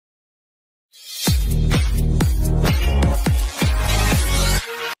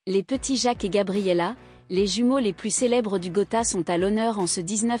Les petits Jacques et Gabriella, les jumeaux les plus célèbres du Gotha, sont à l'honneur en ce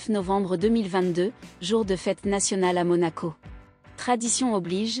 19 novembre 2022, jour de fête nationale à Monaco. Tradition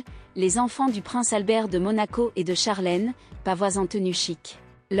oblige, les enfants du prince Albert de Monaco et de Charlene, pavoisent en tenue chic.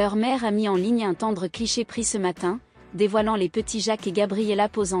 Leur mère a mis en ligne un tendre cliché pris ce matin, dévoilant les petits Jacques et Gabriella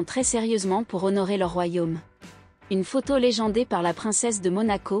posant très sérieusement pour honorer leur royaume. Une photo légendée par la princesse de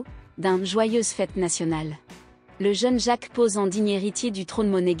Monaco, d'une joyeuse fête nationale. Le jeune Jacques pose en digne héritier du trône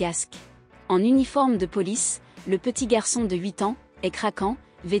monégasque. En uniforme de police, le petit garçon de 8 ans est craquant,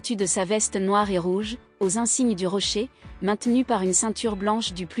 vêtu de sa veste noire et rouge, aux insignes du rocher, maintenu par une ceinture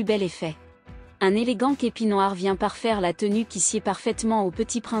blanche du plus bel effet. Un élégant képi noir vient parfaire la tenue qui sied parfaitement au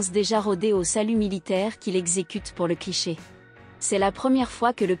petit prince déjà rodé au salut militaire qu'il exécute pour le cliché. C'est la première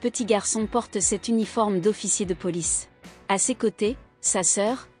fois que le petit garçon porte cet uniforme d'officier de police. À ses côtés, sa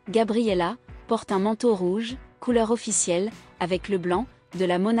sœur, Gabriella, porte un manteau rouge, couleur officielle, avec le blanc, de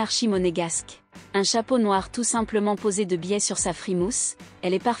la monarchie monégasque. Un chapeau noir tout simplement posé de biais sur sa frimousse,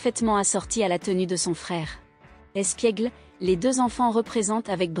 elle est parfaitement assortie à la tenue de son frère. Espiègle, les deux enfants représentent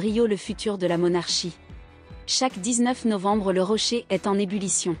avec brio le futur de la monarchie. Chaque 19 novembre le rocher est en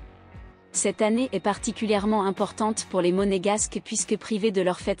ébullition. Cette année est particulièrement importante pour les monégasques puisque privés de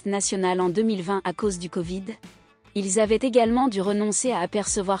leur fête nationale en 2020 à cause du Covid. Ils avaient également dû renoncer à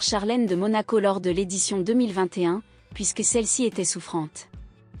apercevoir Charlene de Monaco lors de l'édition 2021, puisque celle-ci était souffrante.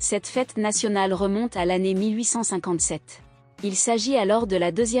 Cette fête nationale remonte à l'année 1857. Il s'agit alors de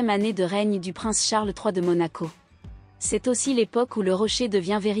la deuxième année de règne du prince Charles III de Monaco. C'est aussi l'époque où le rocher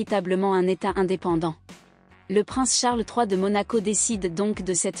devient véritablement un État indépendant. Le prince Charles III de Monaco décide donc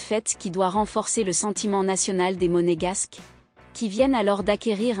de cette fête qui doit renforcer le sentiment national des monégasques, qui viennent alors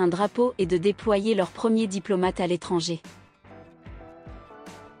d'acquérir un drapeau et de déployer leurs premiers diplomates à l'étranger.